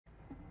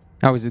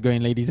How is it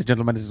going, ladies and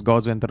gentlemen? This is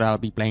Godzu, and today I'll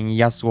be playing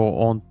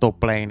Yasuo on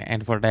top lane,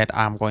 and for that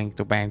I'm going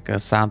to ban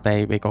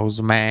Cassante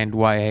because man,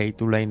 do I hate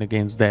to lane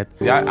against that.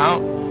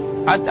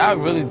 I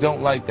really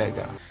don't like that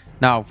guy.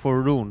 Now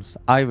for runes,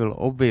 I will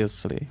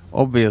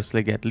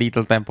obviously get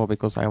lethal tempo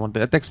because I want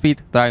the attack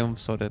speed, triumph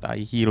so that I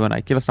heal when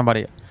I kill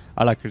somebody.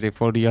 Alacrity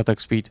for the attack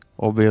speed,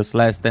 obvious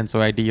less than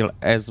so I deal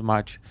as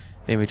much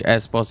damage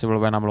as possible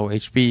when I'm low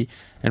HP.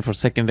 And for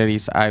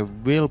secondaries, I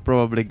will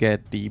probably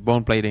get the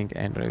bone plating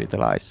and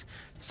revitalize.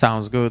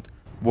 Sounds good,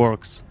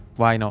 works.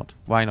 Why not?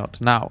 Why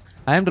not? Now,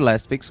 I am the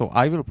last pick, so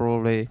I will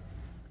probably...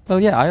 Well,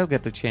 yeah, I'll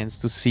get the chance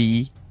to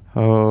see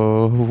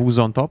who's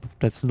on top.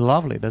 That's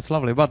lovely,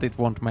 but it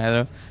won't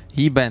matter.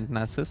 He banned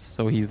Nessus,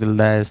 so he's the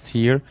last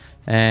here.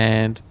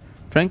 And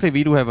frankly,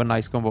 we do have a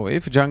nice combo.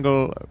 If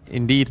jungle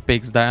indeed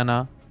picks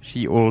Diana,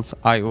 she ults,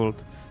 I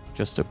ult.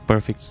 Just a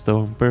perfect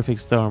storm,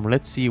 perfect storm.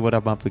 Let's see what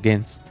I'm up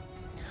against.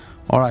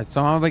 Alright,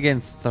 so I'm up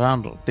against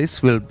Trundle.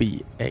 This will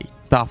be a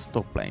tough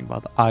top lane,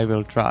 but I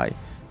will try.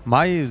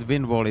 My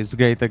win wall is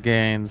great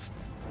against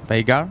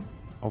Veigar,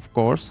 of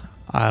course.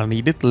 I'll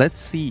need it. Let's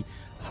see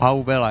how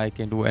well I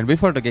can do. And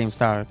before the game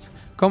starts,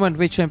 comment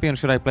which champion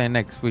should I play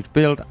next, which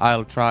build.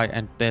 I'll try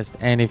and test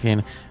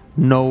anything.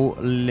 No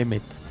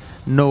limit.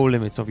 No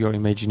limits of your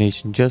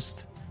imagination.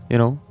 Just, you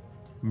know,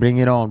 bring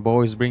it on,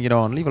 boys. Bring it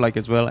on. Leave a like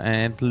as well,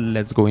 and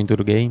let's go into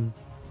the game.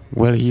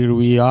 Well, here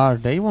we are.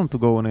 They want to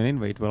go on an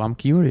invade. Well, I'm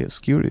curious.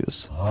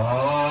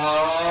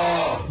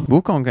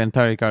 Wukong and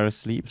Tarik are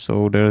asleep,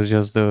 so there's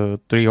just the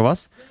three of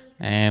us.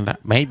 And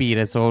maybe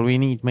that's all we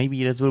need.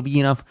 Maybe that will be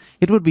enough.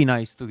 It would be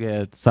nice to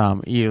get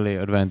some early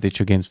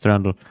advantage against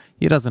Trundle.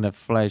 He doesn't have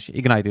flash.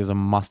 Ignite is a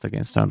must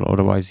against Trundle.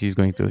 Otherwise, he's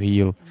going to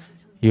heal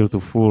to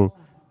full.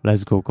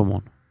 Let's go. Come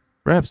on.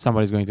 Perhaps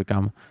somebody's going to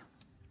come.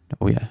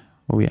 Oh, yeah.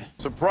 Oh, yeah.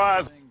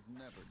 Surprise!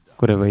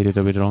 Could have waited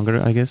a bit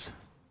longer, I guess.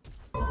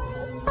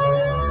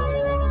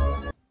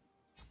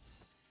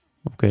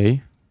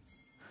 Okay.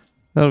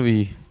 Well,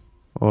 we...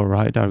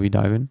 Alright, are we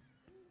diving?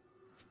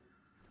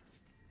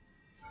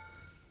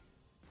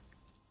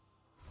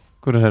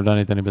 Couldn't have done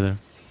it any better.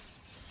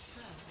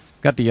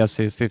 Got the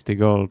assist, 50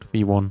 gold,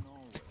 we won.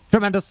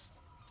 Tremendous!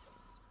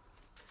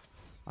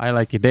 I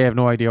like it, they have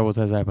no idea what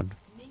has happened.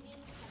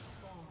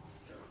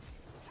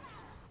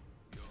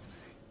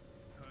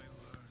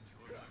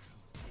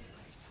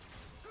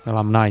 Well,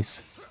 I'm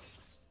nice.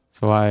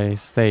 So I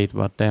stayed,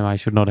 but damn, I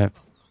should not have.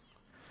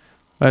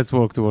 Let's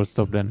walk towards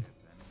top then.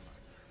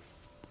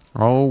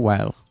 Oh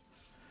well.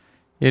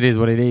 It is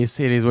what it is,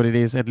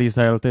 At least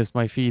I'll test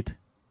my feet.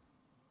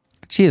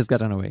 She has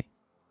gotten away.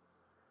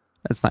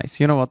 That's nice.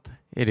 You know what?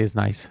 It is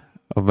nice.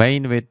 A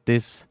Vayne with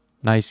this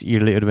nice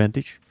early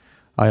advantage.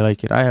 I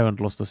like it. I haven't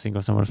lost a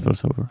single summer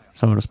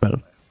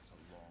spell.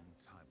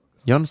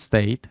 Yon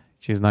stayed,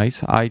 which is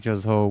nice. I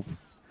just hope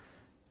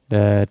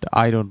that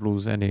I don't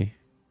lose any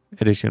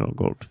additional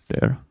gold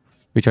there.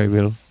 Which I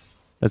will.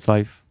 That's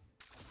life.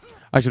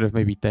 I should have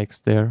maybe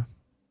text there.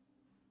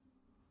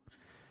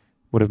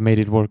 Would have made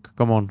it work.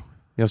 Come on.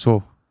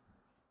 Yasuo.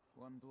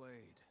 One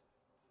blade,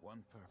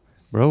 one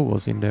purpose. Bro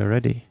was in there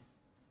ready.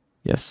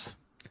 Yes.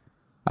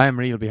 I am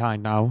real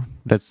behind now.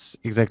 That's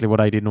exactly what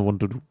I didn't want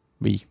to do.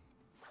 Be.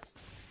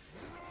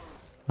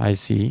 I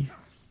see.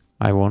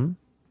 I won.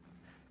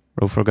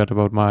 Bro forgot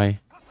about my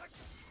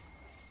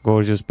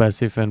gorgeous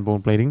passive and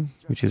bone plating,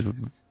 which is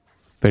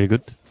very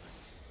good.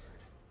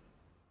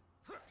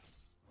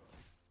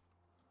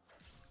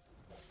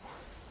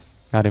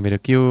 Got him with a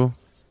Q.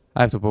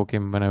 I have to poke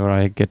him whenever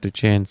I get the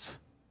chance.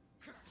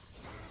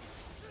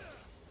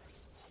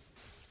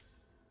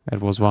 That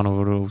was one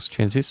of those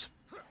chances.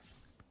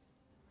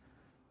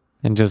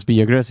 And just be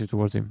aggressive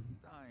towards him.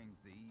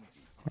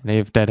 And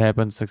if that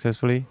happens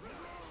successfully...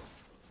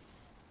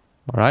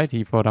 Alright,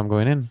 he thought I'm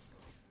going in.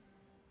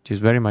 Which is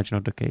very much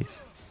not the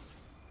case.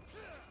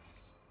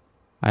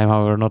 I am,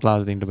 however, not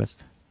lasting the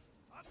best.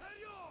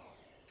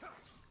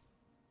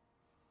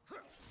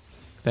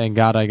 Thank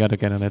God I got a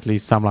cannon, at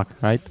least some luck,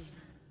 right?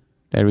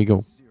 There we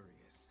go.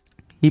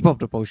 He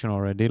popped a potion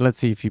already. Let's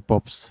see if he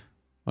pops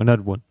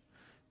another one.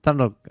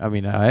 Thunder,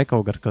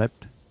 Echo got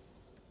clapped.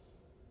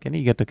 Can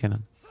he get the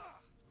cannon?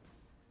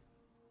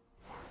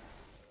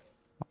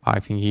 I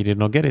think he did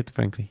not get it,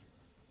 frankly.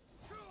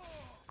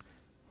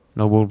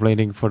 No ball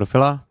blading for the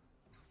fella.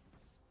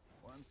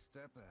 One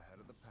step ahead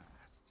of the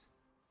past.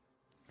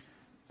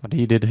 But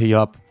he did heal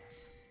up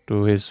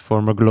to his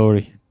former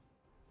glory.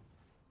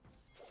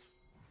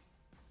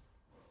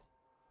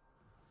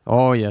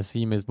 Oh yes,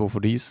 he missed both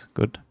of these.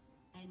 Good.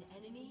 An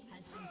enemy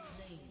has been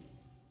slain.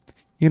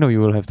 You know you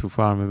will have to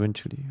farm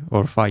eventually.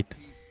 Or fight.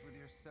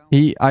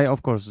 I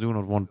of course do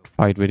not want to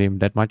fight with him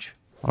that much.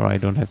 Or I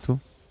don't have to.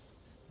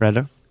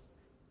 Rather.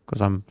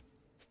 Because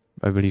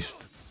I believe,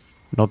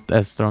 not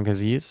as strong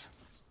as he is.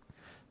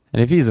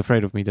 And if he is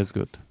afraid of me, that's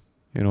good.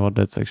 You know what,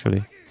 that's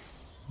actually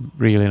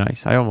really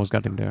nice. I almost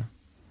got him there.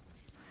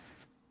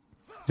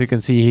 As you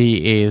can see,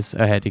 he is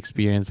ahead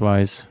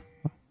experience-wise.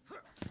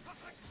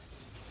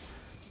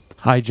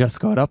 I just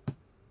got up.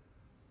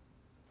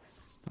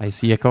 I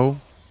see Echo.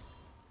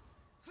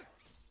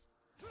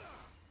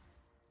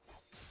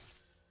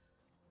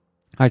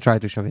 I try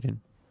to shove it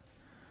in.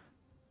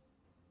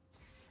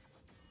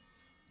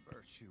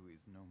 Virtue is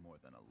no more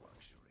than a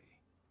luxury.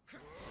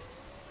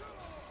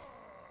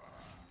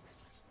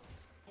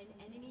 An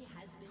enemy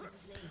has been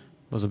slain.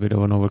 Was a bit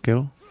of an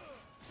overkill.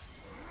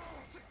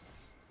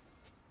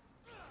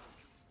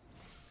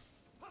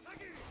 I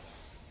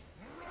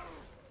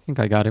think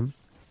I got him.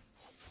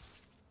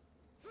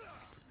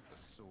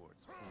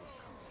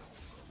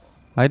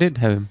 I did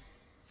have him.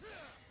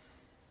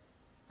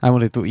 I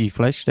wanted to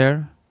E-flash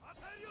there.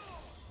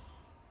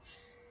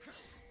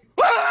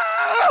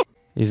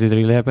 Is it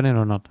really happening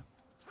or not?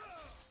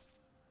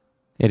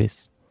 It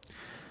is.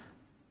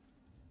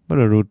 What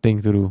a rude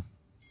thing to do.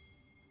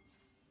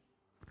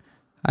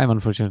 I'm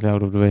unfortunately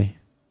out of the way.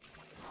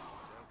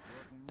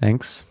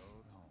 Thanks.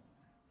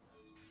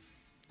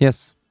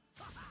 Yes.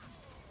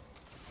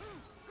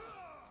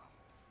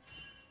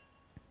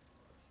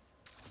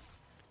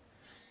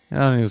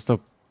 I need to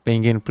stop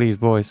paying in, please,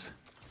 boys.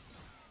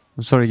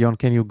 I'm sorry, John,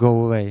 can you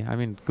go away? I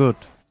mean, good.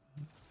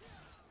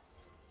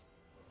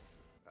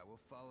 I will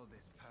follow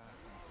this path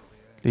until the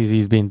end. At least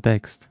he's being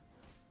texted.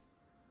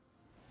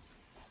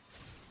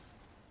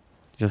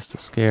 Just to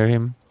scare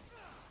him.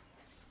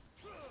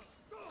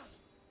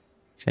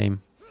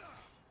 Shame.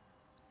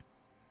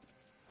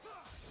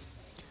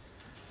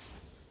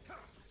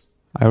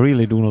 I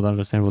really do not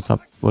understand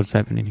what's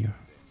happening here.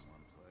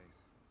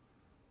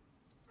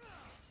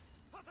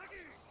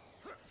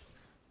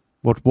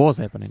 What was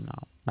happening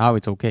now? Now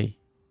it's okay.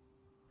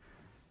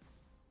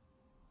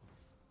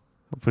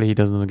 Hopefully he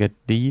doesn't get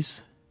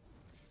these.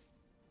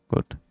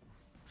 Good.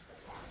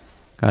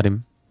 Got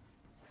him.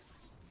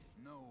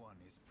 No one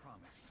is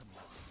promised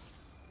tomorrow.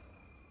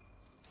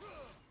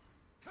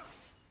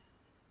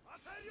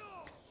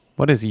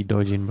 What is he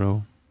dodging,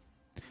 bro?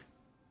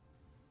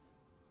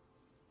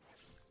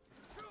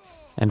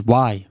 And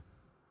why?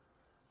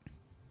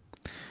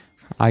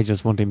 I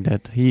just want him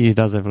dead. He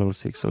does have level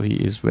 6, so he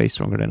is way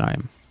stronger than I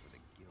am.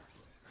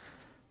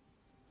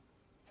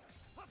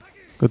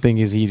 Good thing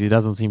is he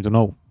doesn't seem to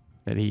know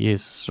that he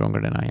is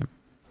stronger than I am.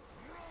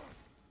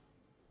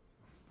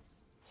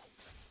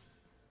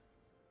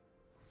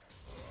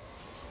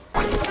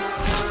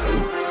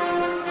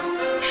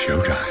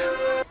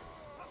 Showtime.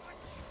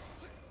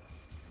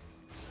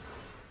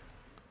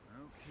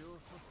 No cure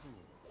for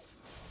fools.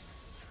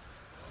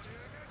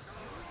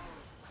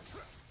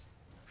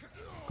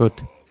 Good.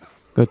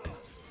 Good.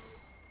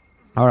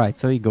 Alright,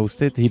 so he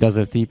ghosted. He does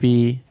have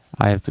TP.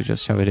 I have to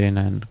just shove it in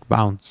and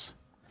bounce.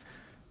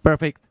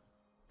 Perfect.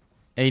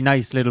 A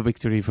nice little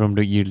victory from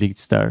the year league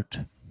start.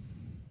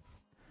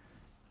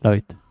 Love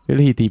it. Will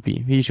he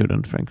TP? He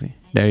shouldn't, frankly.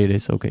 There it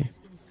is. Okay.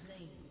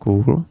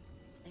 Cool.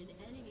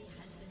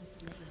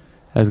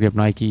 Let's grab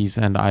Nikes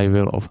and I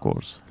will, of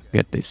course,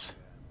 get this.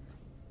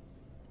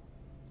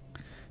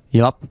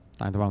 Heal up.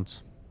 Time to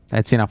bounce.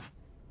 That's enough.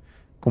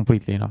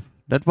 Completely enough.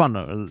 That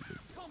one,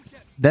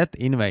 that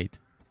invade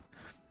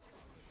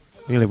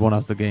really won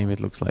us the game, it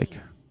looks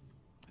like.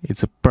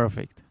 It's a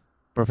perfect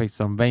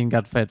storm. Vayne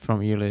got fed from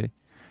early. It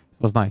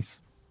was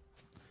nice.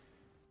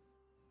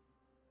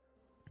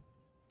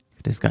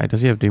 This guy,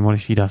 does he have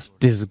demolish? He does.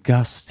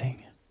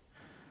 Disgusting.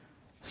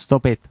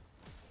 Stop it.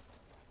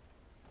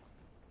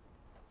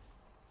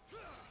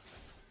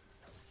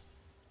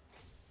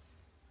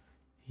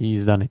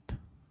 He's done it.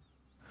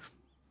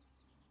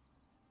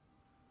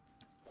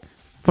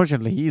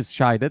 Fortunately, he is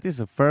shy. That is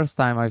the first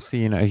time I've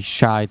seen a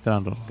shy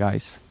Trundle,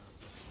 guys.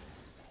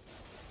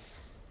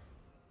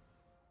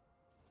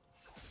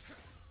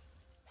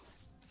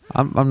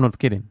 I'm not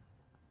kidding.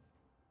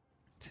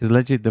 This is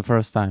legit the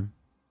first time.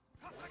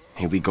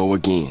 Here we go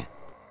again.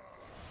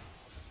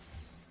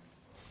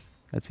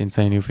 That's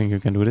insane. You think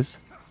you can do this?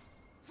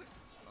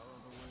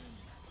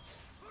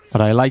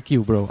 But I like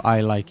you, bro.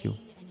 I like you.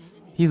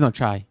 He's not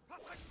shy.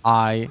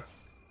 I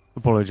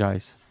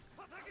apologize.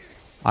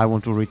 I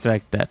want to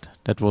retract that.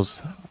 That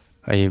was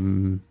a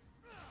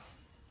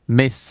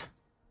miss.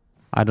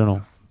 I don't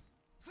know.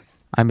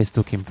 I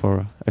mistook him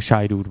for a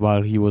shy dude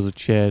while he was a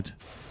Chad.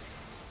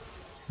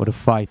 What a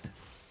fight.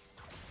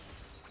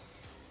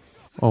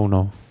 Oh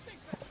no.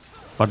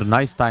 But a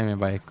nice timing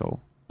by Echo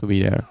to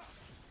be there.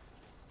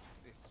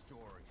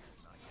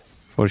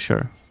 For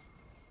sure.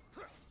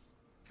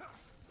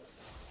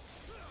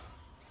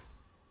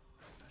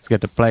 Let's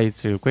get the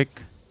plates real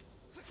quick.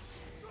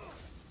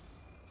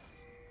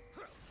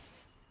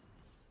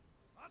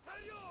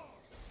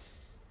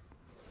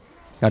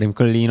 Got him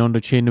clean on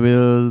the chin with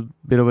a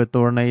bit of a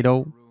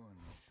tornado.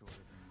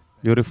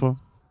 Beautiful.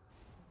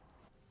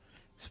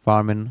 He's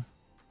farming.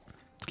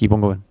 Let's keep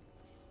on going.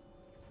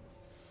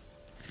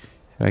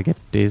 Should I get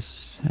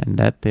this and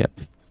that? Yep.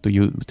 To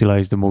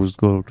utilize the most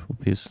gold,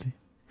 obviously.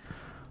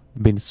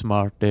 Been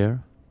smart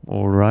there.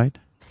 Alright.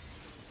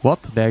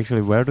 What? They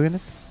actually were doing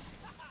it?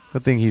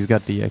 Good thing he's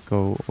got the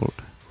Echo ult.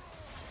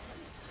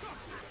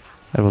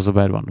 That was a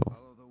bad one though.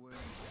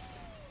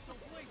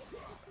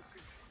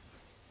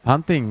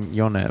 Hunting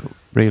Yone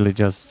really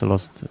just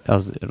lost it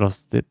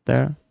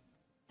there. An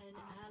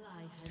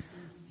ally has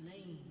been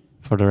slain.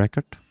 For the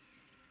record.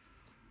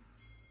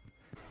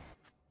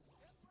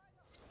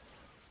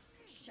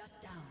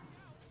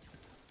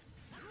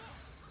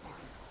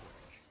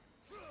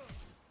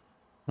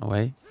 No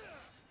way.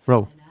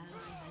 Bro. An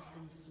ally has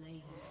been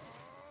slain.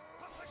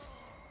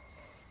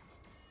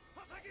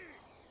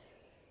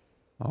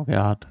 Oh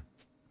god.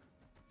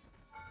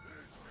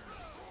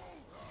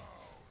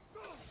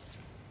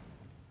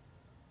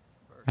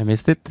 I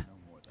missed it.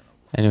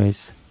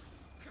 Anyways.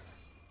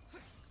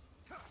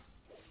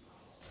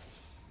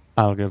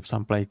 I'll grab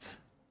some plates.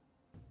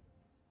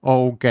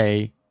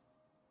 Okay.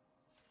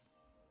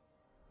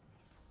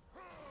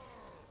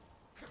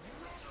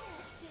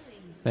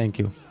 Thank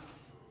you.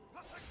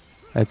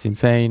 That's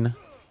insane.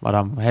 But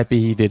I'm happy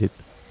he did it.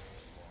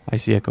 I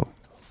see Echo.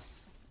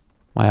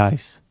 My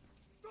eyes.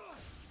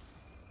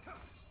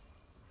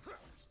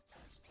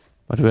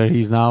 But where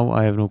he is now,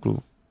 I have no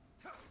clue.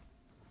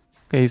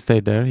 Okay, he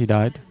stayed there. He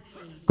died.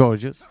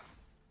 Gorgeous.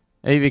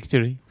 A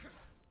victory.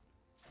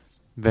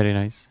 Very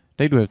nice.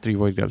 They do have 3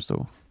 void grabs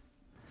though.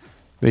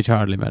 Which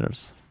hardly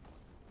matters.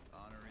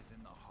 Honor is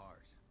in the heart.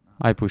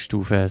 I push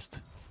too fast.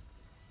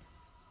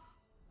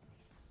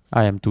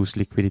 I am too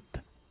slick with it.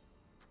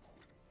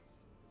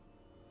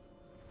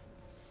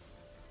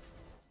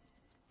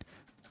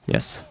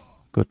 Yes.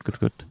 Good, good,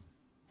 good.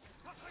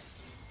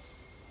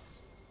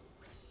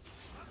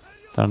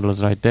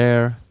 Trundle's right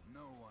there.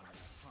 No one is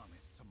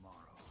promised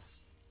tomorrow.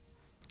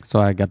 So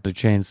I got the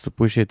chance to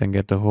push it and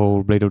get the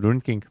whole Blade of the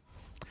Ruined King.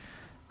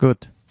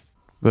 Good.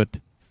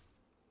 Good.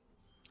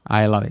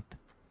 I love it.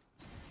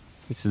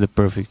 This is the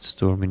perfect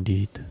storm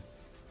indeed.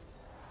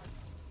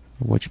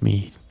 Watch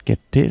me get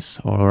this.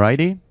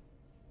 Alrighty.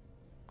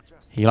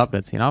 Heal up,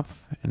 that's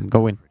enough. And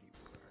go in.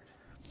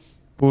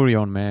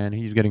 Purion, man,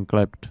 he's getting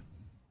clapped.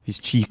 His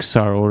cheeks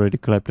are already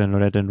clapped and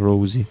red and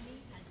rosy.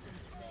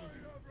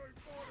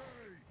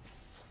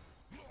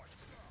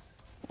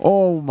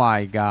 Oh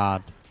my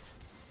god.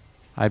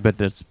 I bet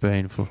that's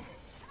painful.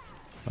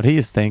 But he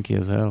is tanky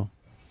as hell.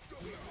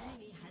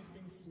 Enemy has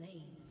been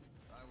slain.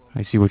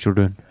 I see what you're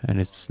doing. And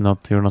it's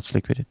not, you're not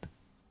slick with it.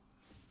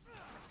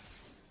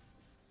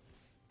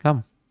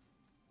 Come.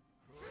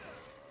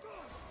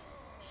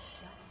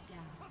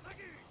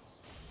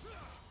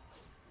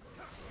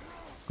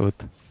 Good.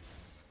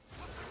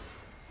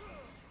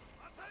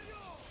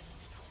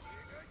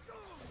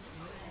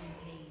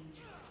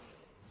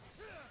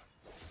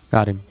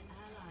 Got him.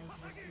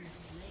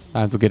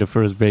 Time to get a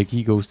first break.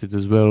 He ghosted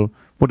as well.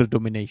 What a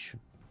domination.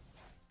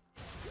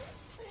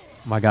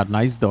 My god,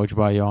 nice dodge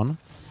by Yon.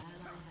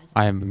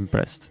 I am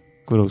impressed.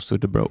 Kudos to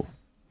the bro.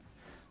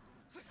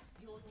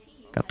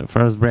 Got the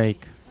first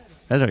break.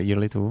 Rather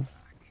early too.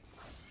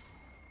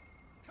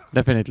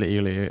 Definitely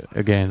early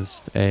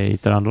against a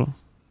Trundle.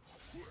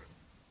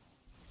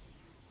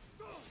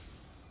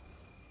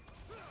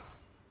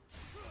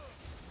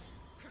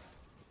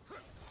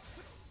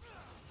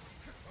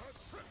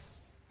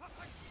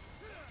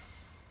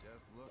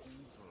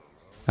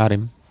 Got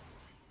him.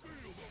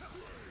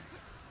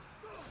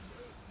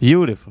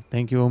 Beautiful.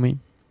 Thank you, Omi.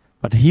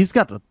 But he's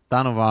got a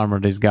ton of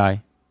armor, this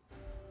guy.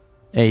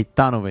 A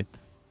ton of it.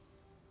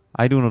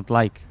 I do not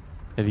like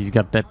that he's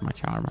got that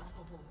much armor.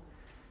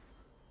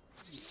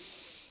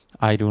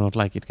 I do not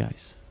like it,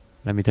 guys.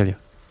 Let me tell you.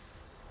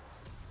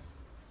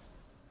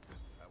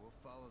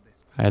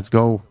 Let's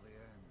go.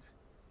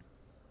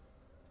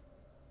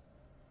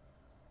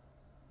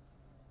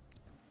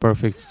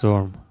 Perfect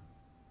storm.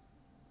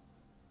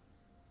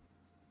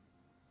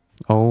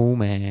 Oh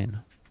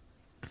man.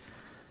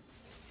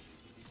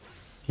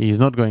 He's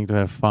not going to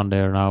have fun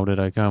there now that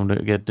I come to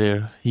get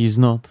there. He's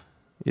not.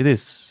 It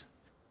is.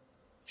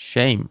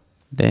 Shame.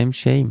 Damn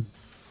shame.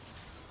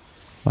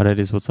 But that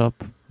is what's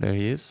up. There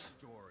he is.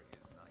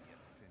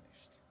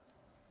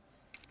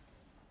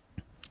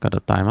 Got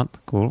a timeout.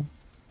 Cool.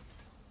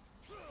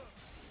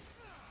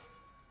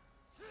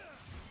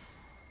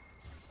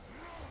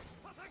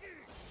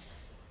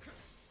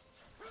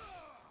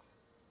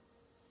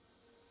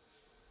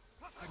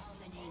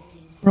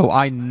 Bro,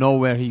 I know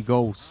where he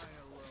goes.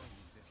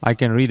 I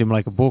can read him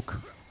like a book.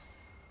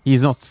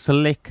 He's not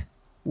slick.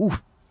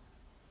 Oof.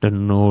 The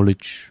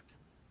knowledge.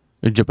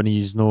 The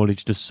Japanese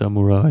knowledge, the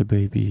samurai,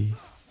 baby.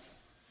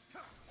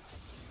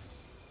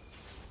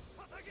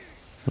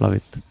 Love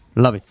it.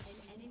 Love it.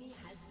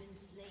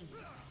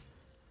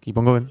 Keep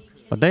on going.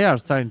 But they are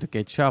starting to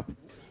catch up.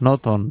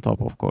 Not on top,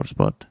 of course,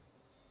 but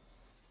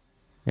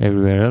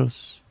everywhere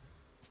else.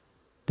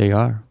 They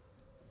are.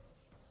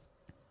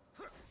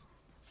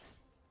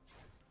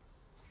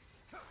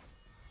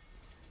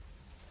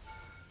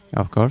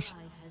 Of course.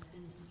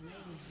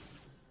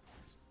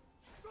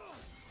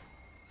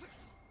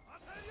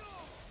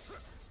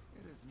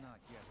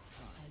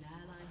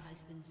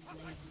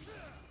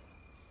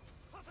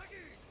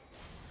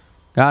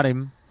 Got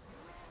him.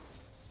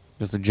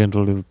 Just a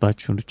gentle little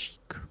touch on the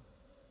cheek.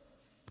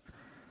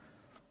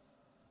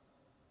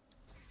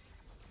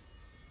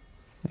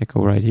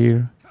 Echo right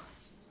here.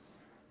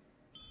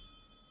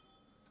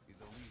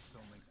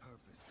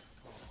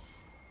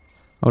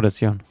 Oh, that's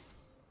Jan.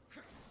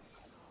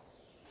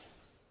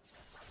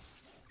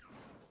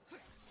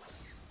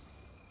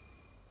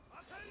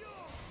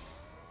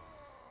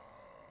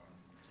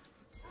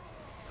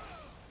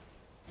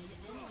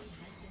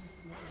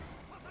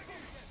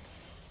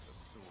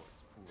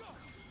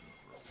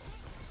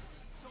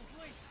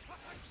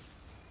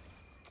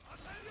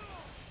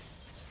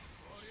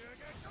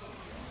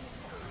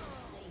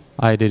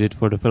 I did it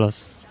for the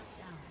fellas.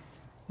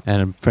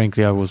 And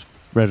frankly, I was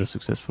rather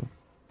successful.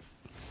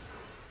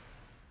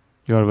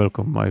 You are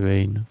welcome, my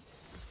vein.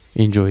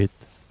 Enjoy it.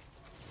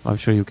 I'm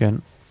sure you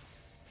can.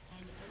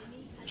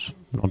 It's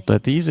not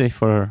that easy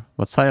for her.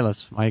 But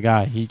Silas, my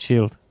guy, he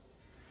chilled.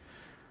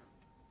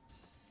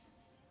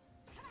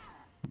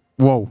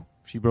 Whoa,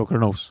 she broke her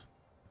nose.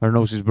 Her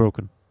nose is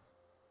broken.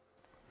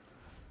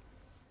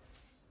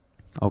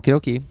 Okay,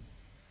 okay.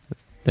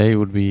 They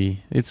would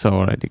be... It's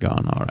already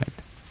gone, alright.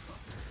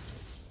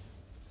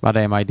 But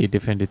I did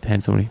defend it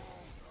handsomely.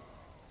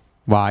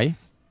 Why?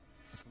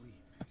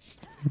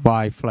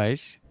 Why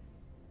Flash?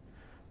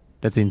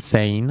 That's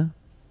insane.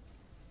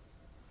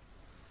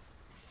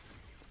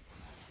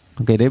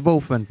 Okay, they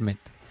both went mid.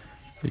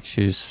 Which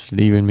is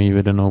leaving me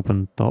with an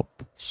open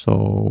top.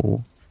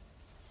 So...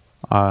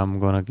 I'm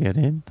gonna get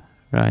it,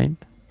 right?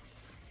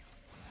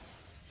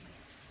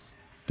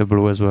 The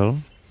blue as well.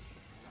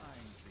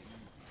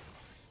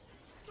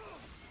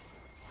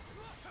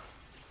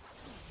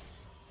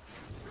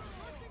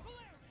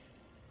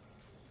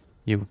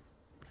 You.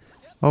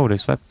 Oh, they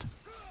swept.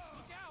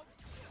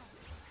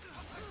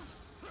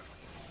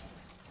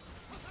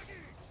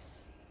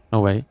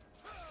 No way.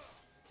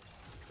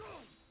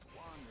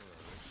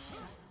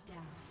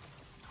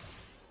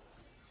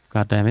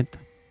 God damn it.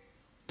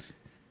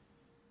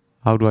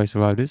 How do I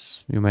survive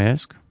this, you may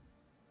ask?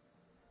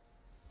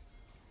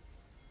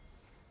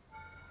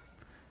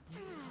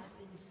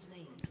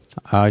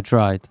 I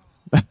tried.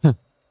 Too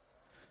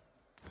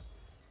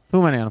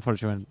many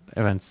unfortunate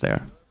events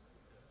there.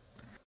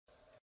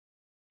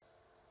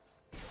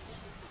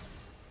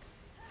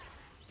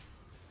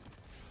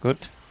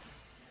 Good.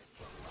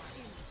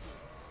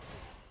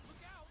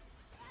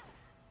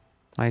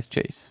 Nice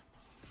chase.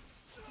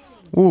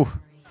 Ooh.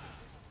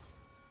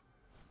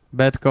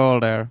 Bad call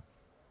there.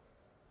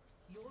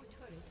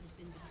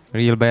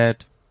 Real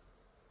bad.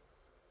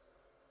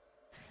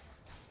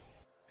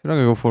 Should I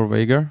go for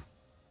Veigar?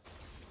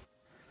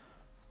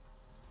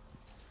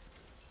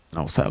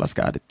 No, Silas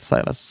got it.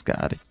 Silas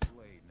got it.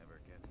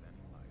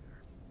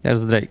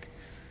 There's Drake.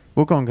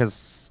 Wukong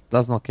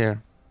does not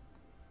care.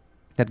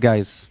 That guy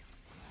is...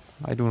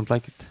 I don't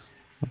like it.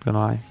 Not gonna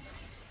lie.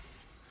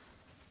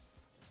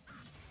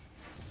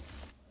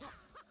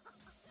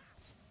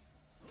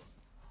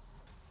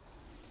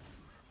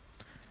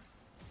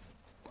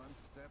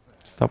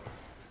 Stop.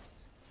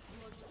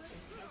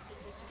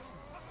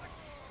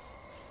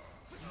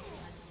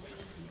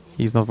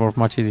 He's not worth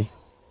much, is he?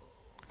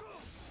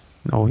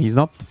 No, he's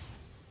not.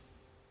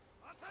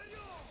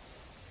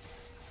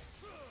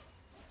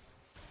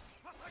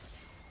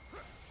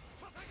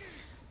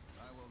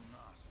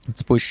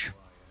 Let's push.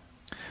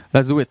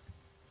 Let's do it.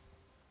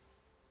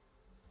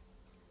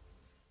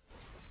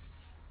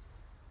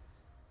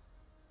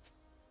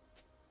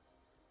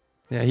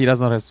 Yeah, he does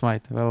not have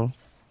smite. Well,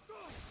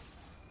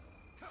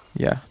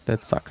 yeah,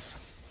 that sucks.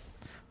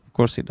 Of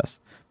course he does.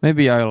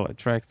 Maybe I'll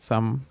attract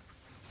some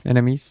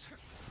enemies.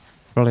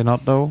 Probably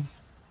not though.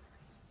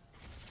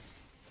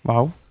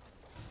 Wow.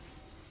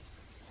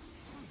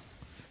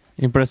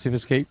 Impressive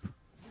escape.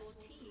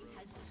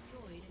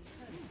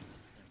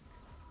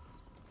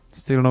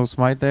 Still no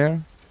smite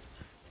there.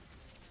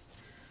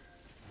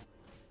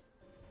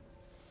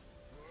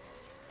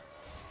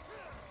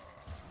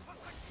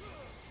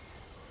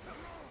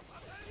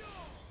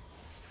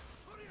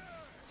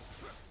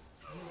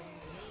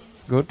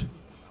 Good.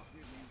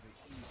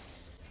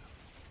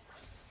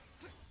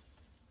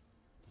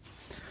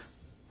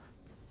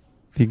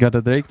 We got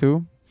a Drake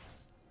too.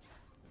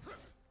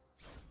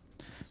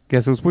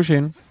 Guess who's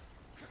pushing?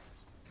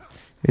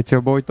 It's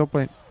your boy top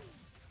lane.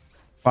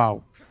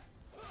 Wow.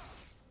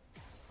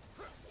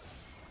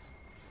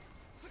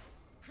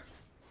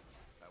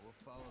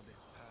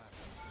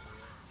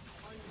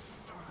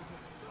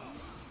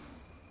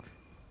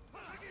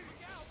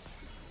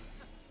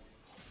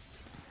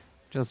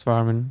 Just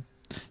farming.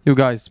 You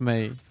guys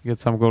may get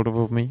some gold off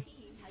of me.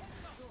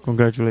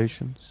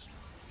 Congratulations.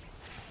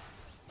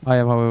 I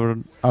am, however,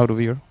 out of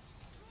here.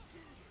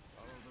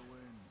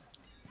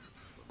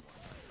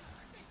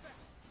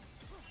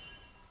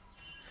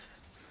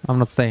 I'm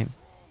not staying.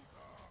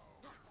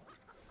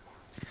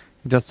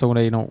 Just so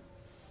they know.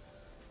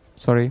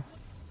 Sorry.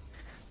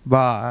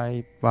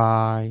 Bye.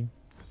 Bye.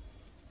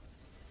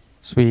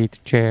 Sweet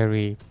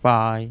cherry.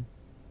 Bye.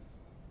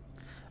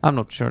 I'm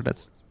not sure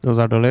those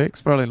are the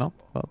lyrics. Probably not,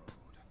 but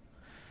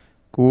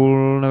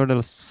cool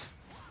nevertheless.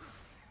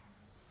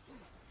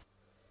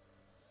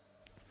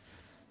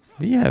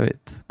 We have it.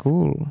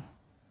 Cool.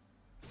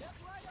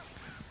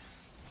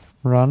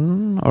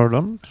 Run or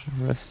don't.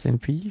 Rest in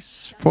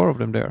peace. 4 of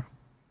them there.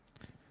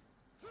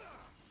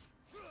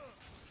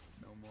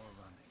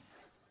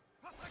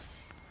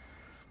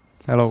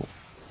 Hello.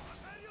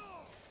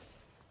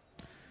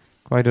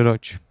 Quite a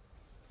dodge.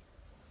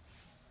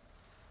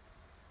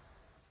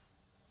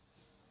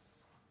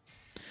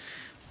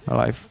 Well,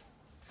 I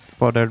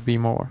thought there'd be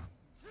more.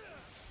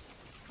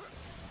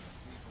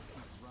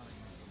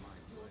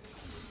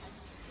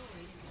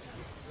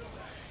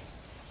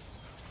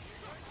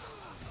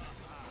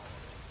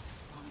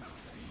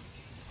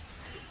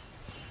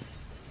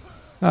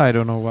 I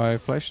don't know why I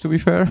flashed, to be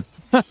fair.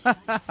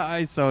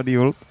 I saw the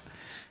ult.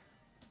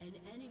 An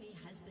enemy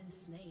has been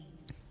slain.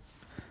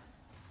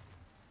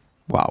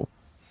 Wow.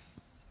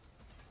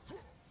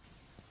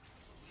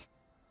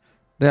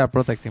 They are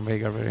protecting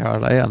Veigar very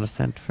hard. I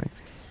understand, frankly.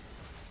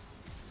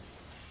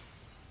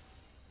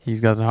 He's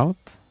gotten out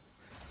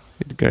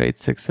with great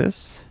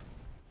success.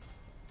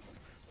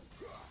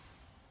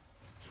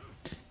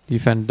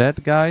 Defend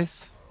that,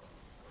 guys.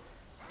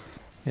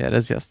 Yeah,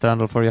 that's just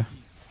Trundle for you.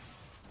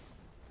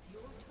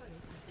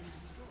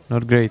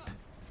 Not great.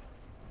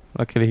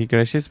 Luckily he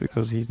crashes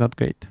because he's not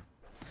great.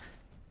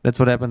 That's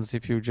what happens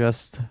if you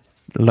just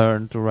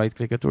learn to right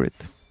click a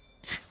turret.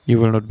 You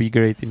will not be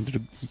great in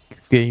the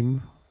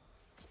game.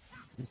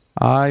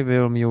 I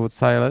will mute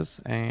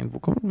Silas and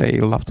Wukong. They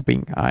love to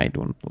ping. I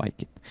don't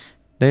like it.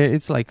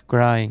 It's like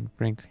crying,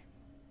 frankly.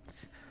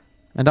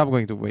 And I'm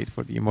going to wait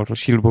for the Immortal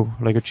Shield Bow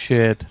like a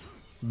shit.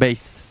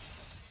 Based.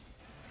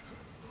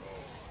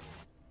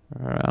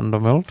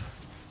 Random ult.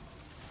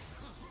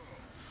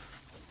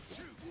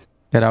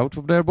 Get out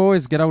of there,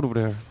 boys. Get out of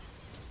there.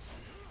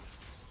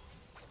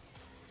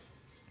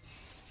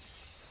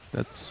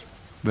 That's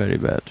very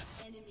bad.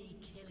 Enemy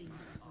killing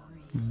spree.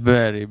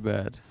 Very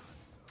bad.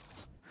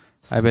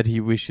 I bet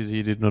he wishes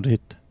he did not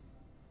hit.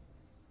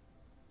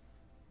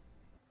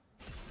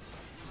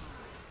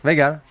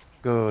 Veigar.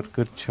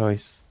 Good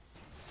choice.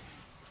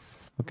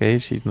 Okay,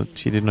 she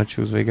did not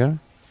choose Veigar.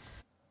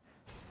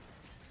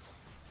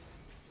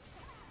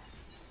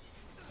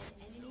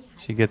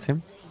 She gets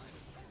him.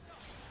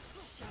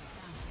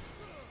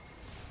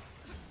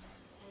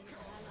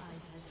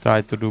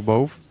 Tried to do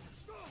both.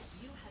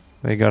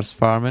 Veigar's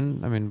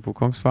farming. I mean,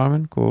 Wukong's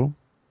farming. Cool.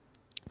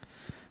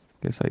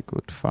 Guess I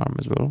could farm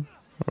as well.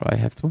 Or I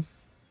have to.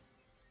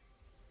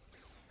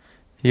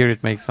 Here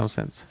it makes some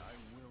sense.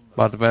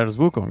 But where's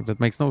Wukong? That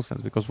makes no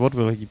sense, because what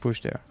will he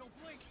push there?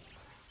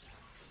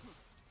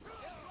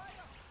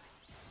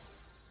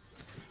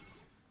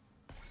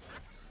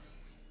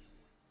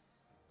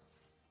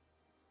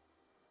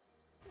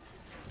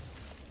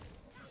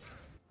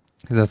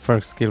 Is that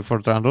first skill for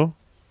Trundle?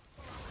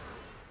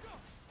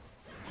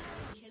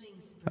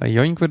 A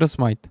yoink with a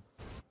smite.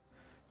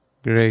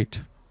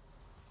 Great.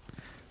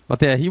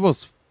 But yeah, he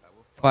was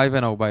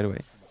 5-0 by the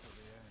way.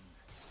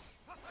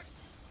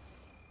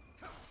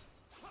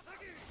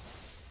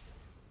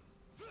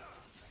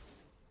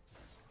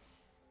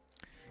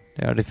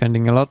 They are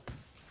defending a lot.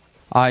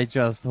 I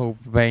just hope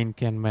Vayne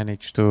can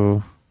manage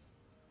to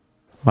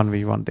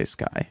 1v1 this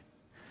guy.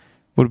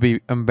 Would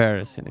be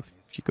embarrassing if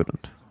she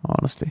couldn't,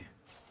 honestly.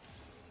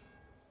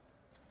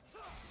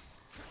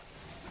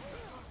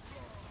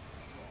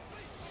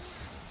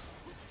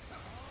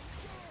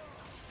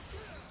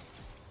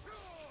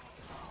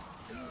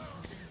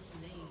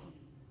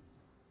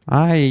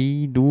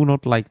 I do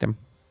not like them.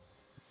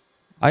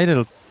 I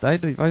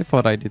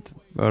thought I did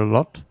a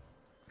lot.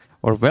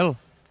 Or well.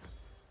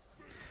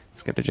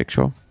 Let's get the Jack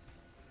show.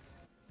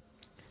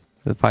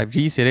 The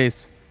 5Gs it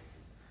is.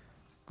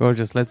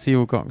 Gorgeous. Let's see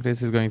Wukong.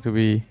 This is going to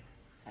be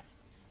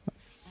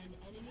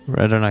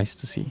rather nice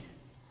to see.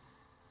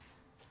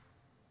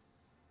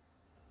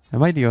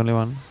 Am I the only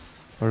one?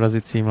 Or does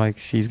it seem like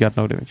she's got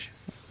no damage?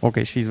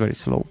 Okay, she's very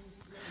slow.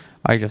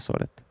 I just saw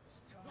that.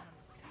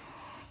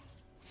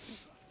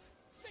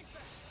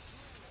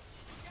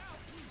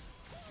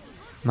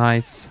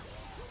 Nice.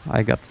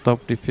 I got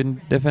top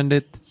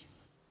defended.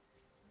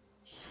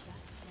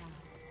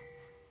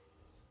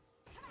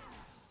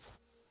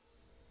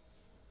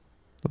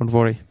 Don't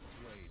worry.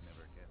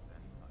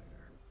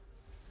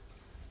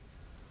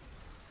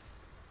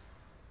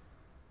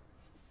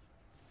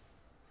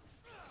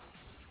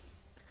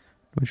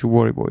 Don't you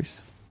worry,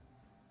 boys.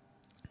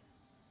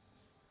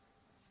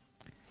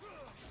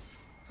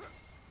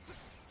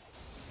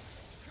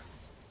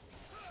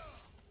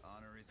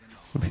 Honor is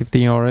in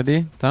 15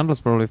 already. Trundle's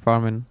probably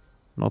farming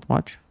not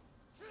much.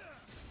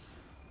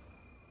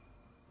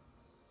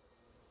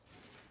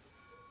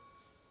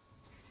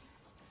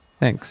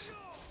 Thanks.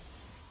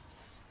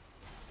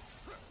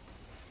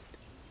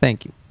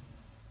 Thank you.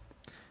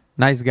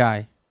 Nice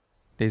guy.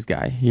 This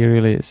guy. He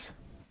really is.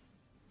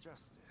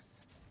 justice.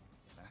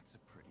 That's a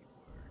pretty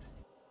word.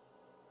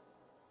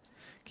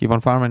 Keep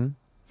on farming.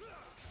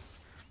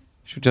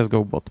 Should just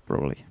go bot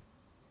probably.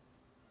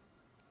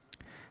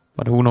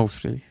 But who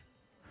knows really.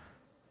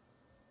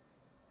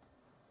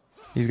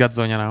 He's got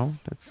Zonya now.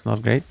 That's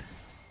not great.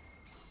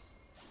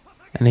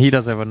 And he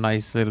does have a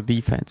nice little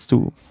defense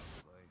too.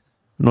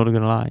 Not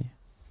gonna lie.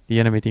 The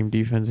enemy team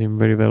defends him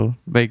very well.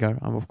 Veigar.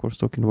 I'm of course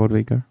talking about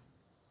Veigar.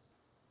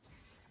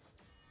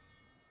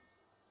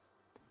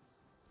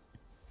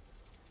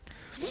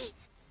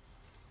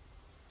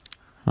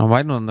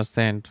 I don't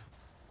understand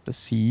the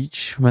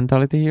siege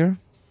mentality here.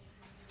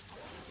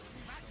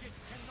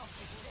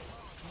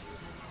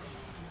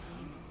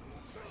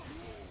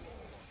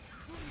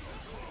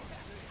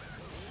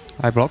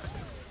 I blocked.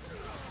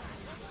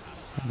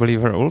 I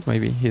believe her ult,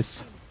 maybe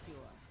his.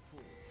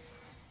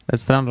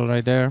 That's Trundle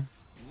right there.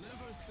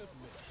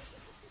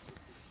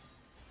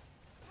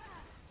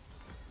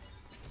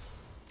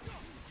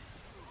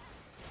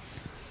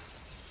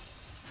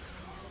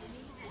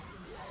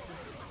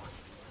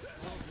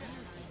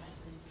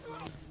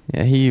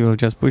 Yeah, he will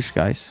just push,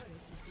 guys.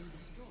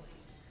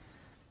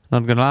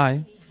 Not gonna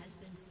lie. Has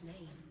been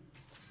slain.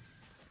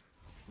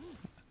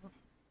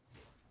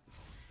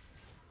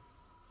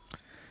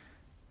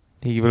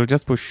 He will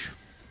just push.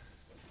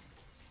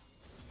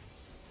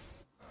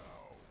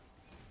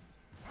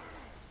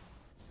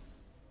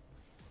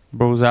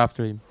 Bro's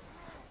after him.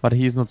 But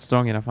he's not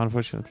strong enough,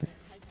 unfortunately.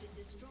 Has been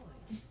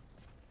destroyed.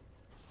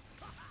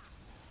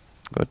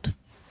 Good.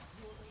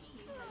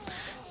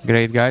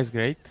 Great, guys,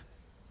 great.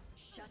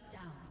 Shut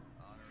down.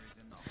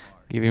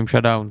 Give him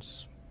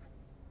shutdowns.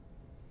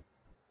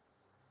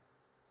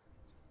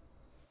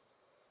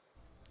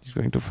 He's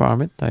going to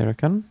farm it, I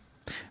reckon.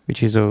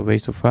 Which is a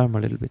waste to farm a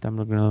little bit. I'm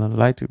not gonna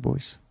lie to you,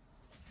 boys.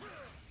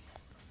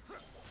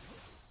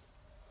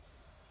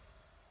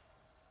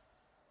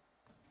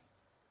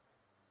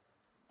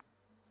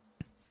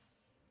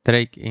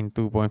 Drake in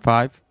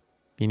 2.5.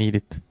 We need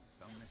it.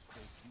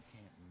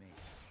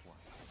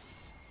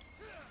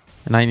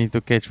 And I need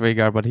to catch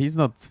Veigar, but he's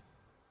not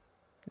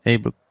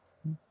able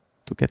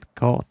to get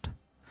caught.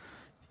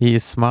 He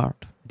is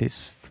smart with his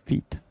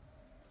feet.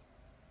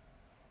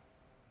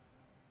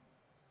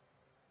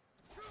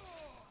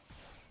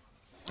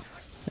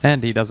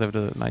 And he does have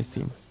the nice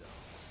team.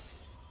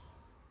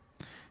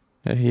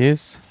 There he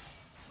is.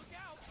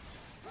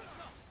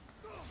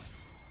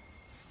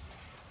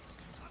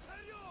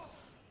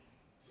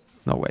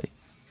 No way.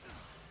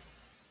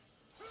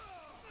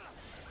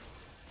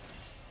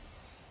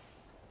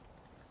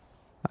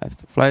 I have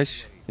to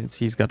flash since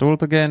he's got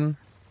ult again.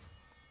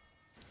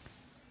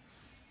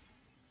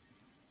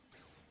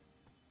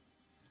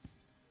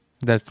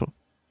 Dreadful.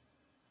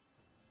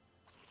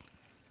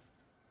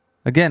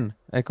 Again,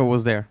 Echo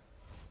was there.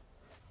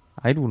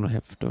 I do not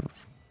have to.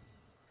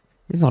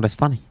 It's not as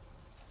funny.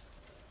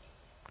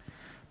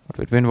 But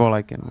with Windwall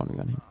I can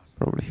one-gun him.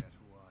 Probably.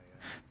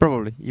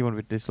 Probably, even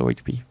with this low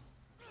HP.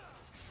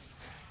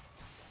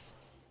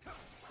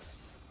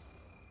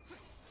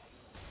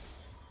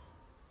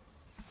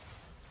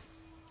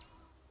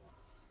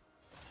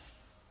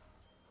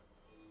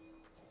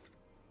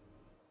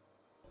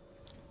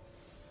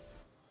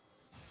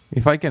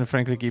 If I can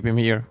frankly keep him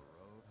here,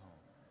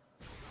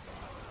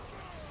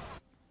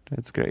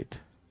 that's great.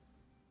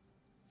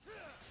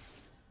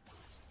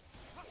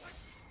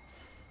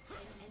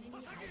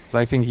 So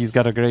I think he's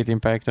got a great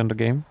impact on the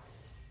game.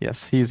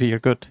 Yes, he's here.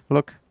 Good.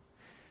 Look,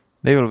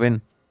 they will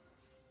win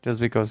just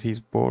because he's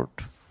bored.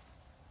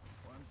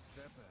 One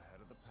step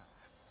ahead of the past.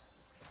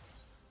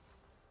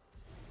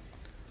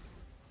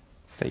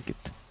 Take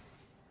it.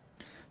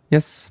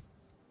 Yes.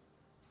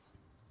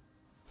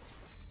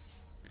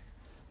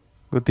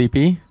 Good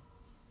TP.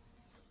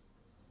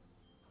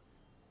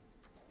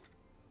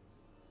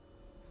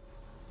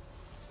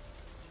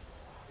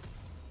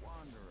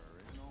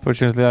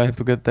 Fortunately, I have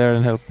to get there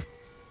and help.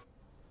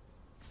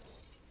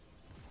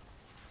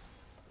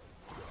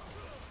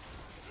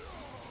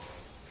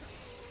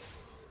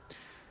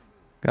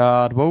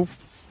 Got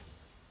both.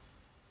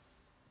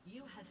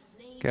 You have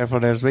slain. Careful,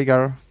 there's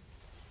Veigar.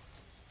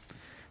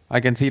 I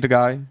can see the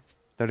guy.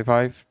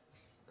 35.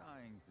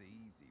 Dying's the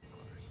easy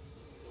part.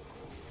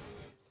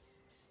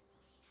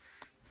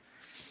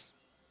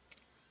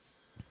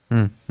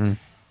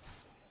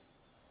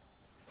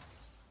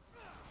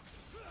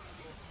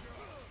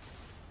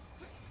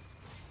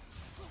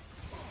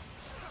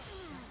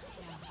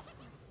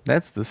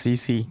 That's the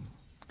CC.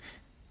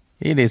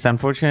 It is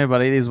unfortunate,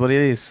 but it is what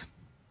it is.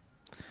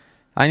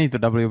 I need to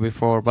W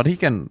before, but he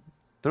can,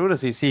 through the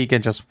CC, he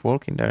can just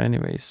walk in there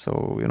anyway,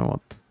 so you know what.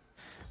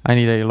 I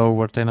need a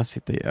lower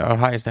tenacity, or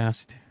higher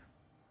tenacity.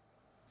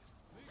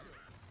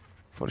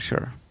 For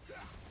sure.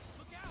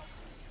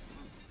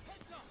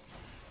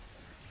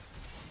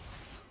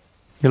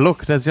 Yeah,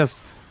 look, that's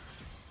just...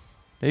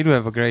 They do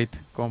have a great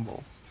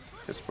combo.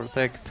 Just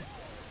protect.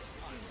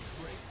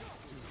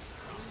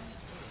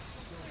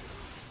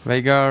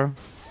 Veigar.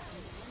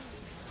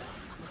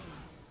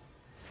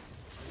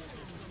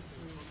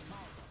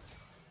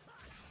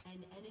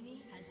 An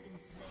enemy has been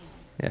slain.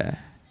 Yeah.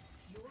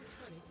 Your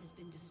turret has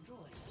been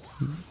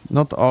destroyed.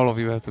 Not all of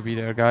you have to be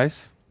there,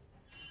 guys.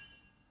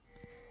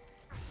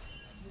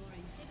 Your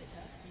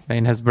inhibitor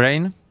Vayne has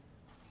brain.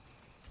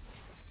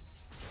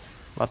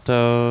 But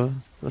the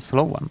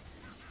slow one.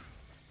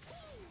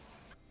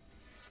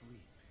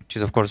 Which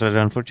is of course rather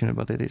unfortunate,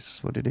 but it is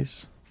what it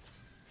is.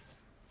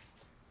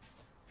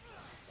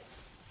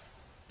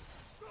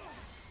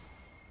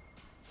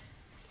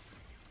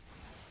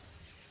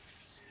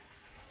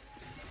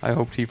 I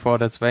hoped he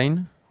fought as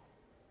Vayne.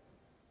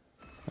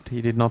 But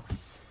he did not.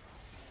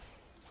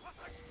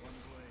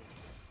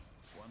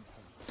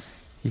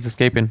 He's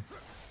escaping.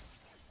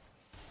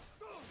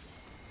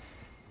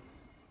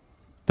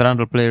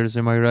 Trundle players,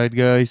 am I right,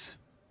 guys?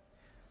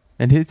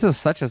 And it's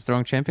such a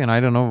strong champion.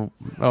 I don't know.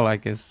 Well, I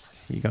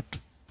guess he got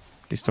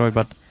destroyed,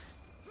 but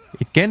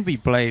it can be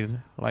played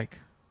like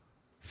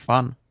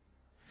fun.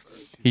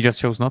 He just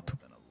chose not to.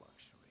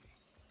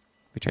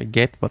 Which I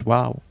get, but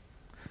wow.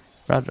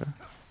 Brother.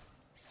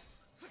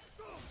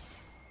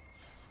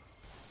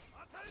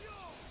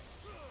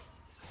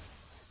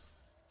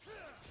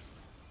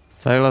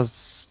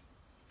 Silas,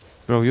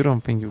 bro, you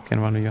don't think you can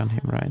 1v1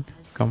 him, right?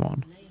 Come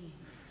on.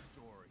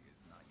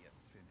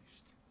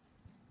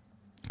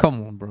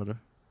 Come on, brother.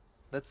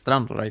 That's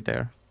Trundle right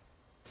there.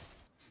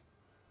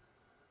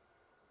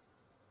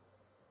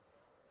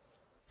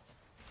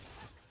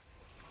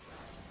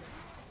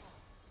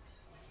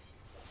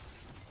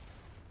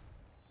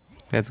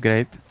 That's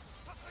great.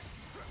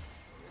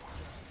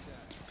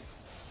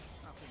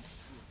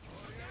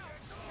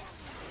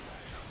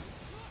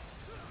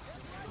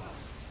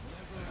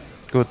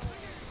 Good.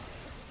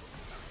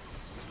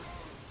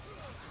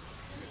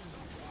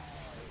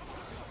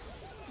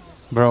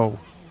 Bro.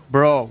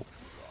 Bro.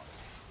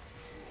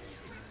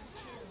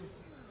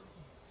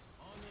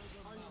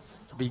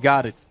 We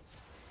got it.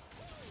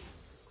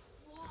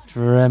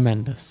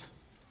 Tremendous.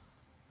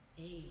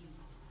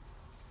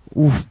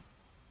 Oof.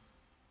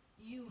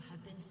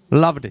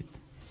 Loved it.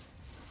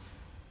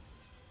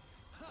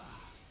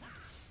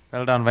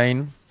 Well done,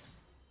 Vayne.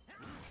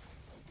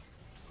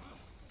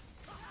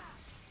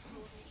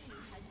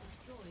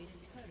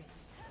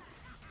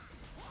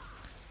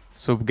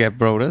 Sub gap,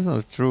 bro. That's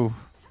not true.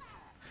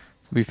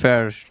 To be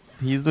fair,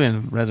 he's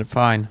doing rather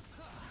fine.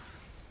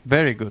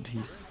 Very good.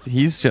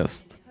 He's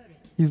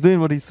doing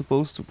what he's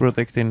supposed to,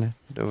 protecting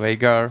the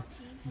Veigar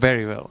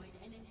very well.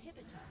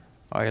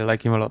 I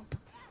like him a lot.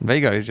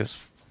 Veigar is just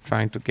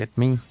trying to get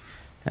me,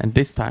 and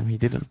this time he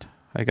didn't.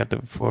 I got the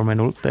 4-man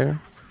ult there.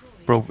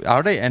 Bro,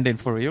 are they ending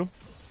for real?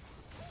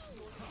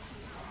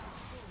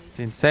 It's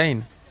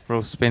insane.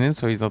 Bro spinning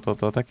so he's not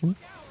auto-attacking.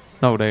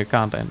 No, they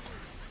can't end.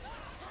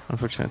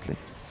 Unfortunately.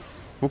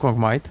 Wukong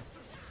might.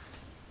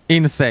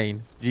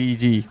 Insane.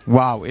 GG.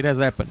 Wow, it has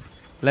happened.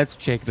 Let's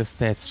check the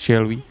stats,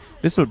 shall we?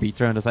 This will be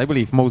Trundle, I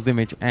believe. Most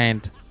damage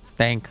and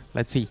tank.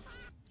 Let's see.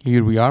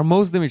 Here we are.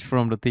 Most damage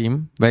from the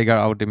team. Veigar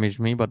out-damaged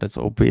me, but that's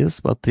obvious.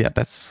 But yeah,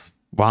 that's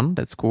one.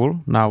 That's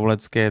cool. Now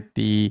let's get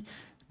the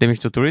damage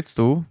to turrets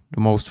too.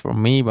 The most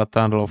from me, but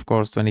Trundle, of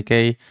course,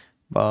 20k.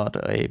 But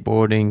a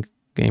boarding,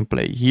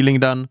 gameplay, healing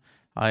done.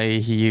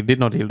 He did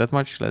not heal that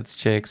much. Let's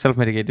check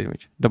self-medicated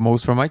damage. The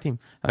most from my team.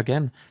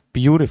 Again,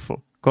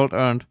 beautiful. Gold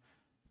earned.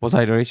 Was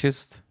I the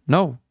richest?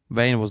 No.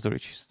 Vayne was the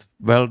richest.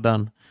 Well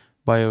done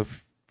by a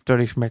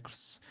 30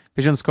 max.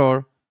 Vision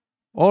score,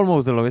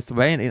 almost the lowest.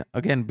 Vayne,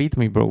 again, beat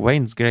me, bro.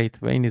 Vayne's great.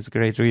 Vayne is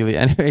great, really.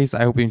 Anyways,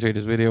 I hope you enjoyed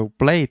this video.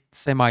 Play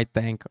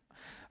semi-tank.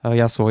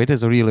 Yeah, so it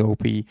is really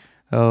OP.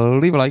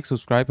 Leave a like,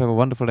 subscribe, have a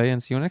wonderful day,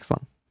 and see you next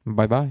one.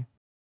 Bye-bye.